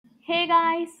Hey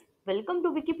guys, welcome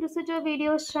to Wiki Procedure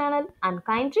Videos channel and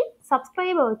kindly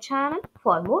subscribe our channel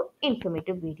for more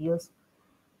informative videos.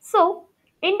 So,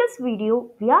 in this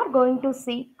video, we are going to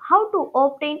see how to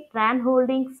obtain land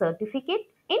holding certificate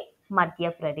in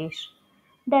Madhya Pradesh.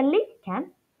 The link can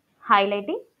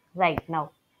highlighting right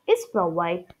now is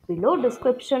provided below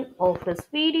description of this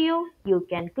video. You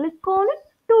can click on it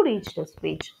to reach this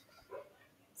page.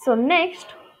 So next,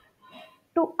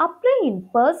 to apply in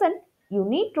person, you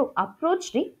need to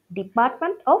approach the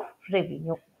Department of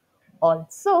Revenue.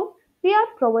 Also, we are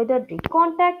provided the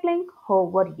contact link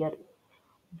over here.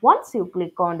 Once you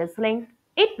click on this link,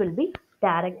 it will be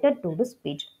directed to this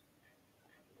page.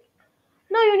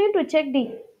 Now you need to check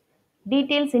the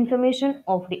details information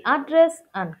of the address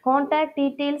and contact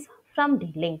details from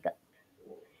the link.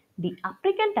 The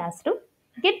applicant has to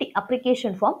get the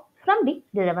application form from the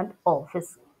relevant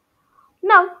office.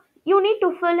 Now, you need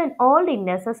to fill in all the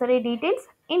necessary details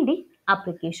in the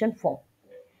application form.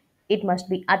 It must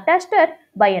be attached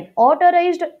by an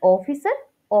authorized officer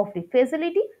of the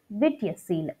facility with a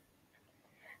seal.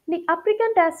 The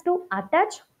applicant has to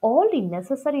attach all the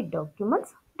necessary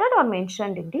documents that are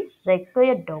mentioned in the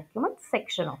required documents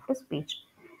section of this page.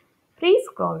 Please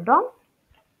scroll down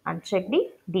and check the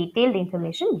detailed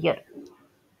information here.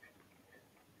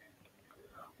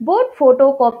 Both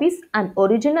photocopies and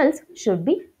originals should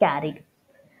be carried.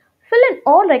 Fill in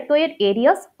all required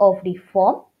areas of the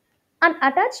form and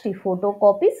attach the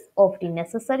photocopies of the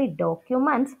necessary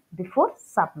documents before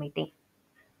submitting.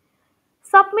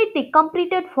 Submit the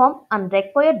completed form and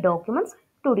required documents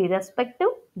to the respective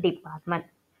department.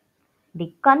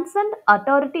 The concerned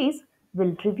authorities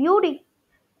will review the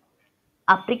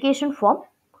application form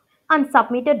and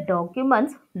submitted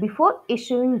documents before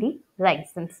issuing the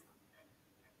license.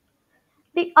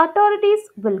 The authorities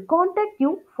will contact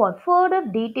you for further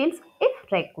details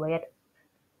if required.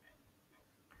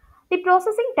 The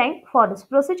processing time for this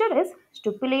procedure is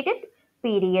stipulated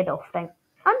period of time.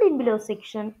 And in below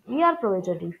section, we are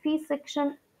provided the fee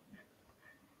section.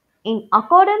 In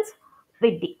accordance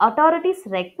with the authority's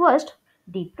request,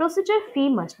 the procedure fee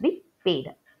must be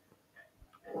paid.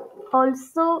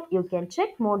 Also, you can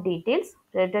check more details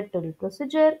related to the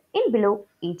procedure in below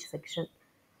each section.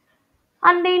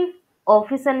 And in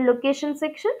office and location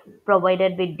section,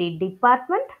 provided with the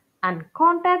department and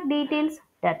contact details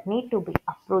that need to be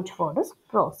approached for this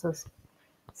process.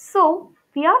 So,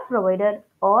 we are provided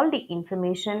all the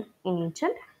information in each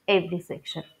and every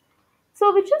section.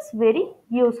 So, which is very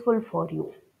useful for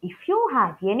you. If you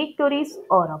have any queries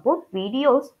or about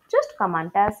videos, just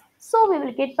comment us so we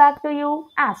will get back to you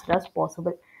as soon as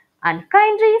possible. And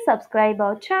kindly subscribe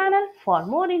our channel for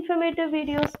more informative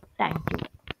videos. Thank you.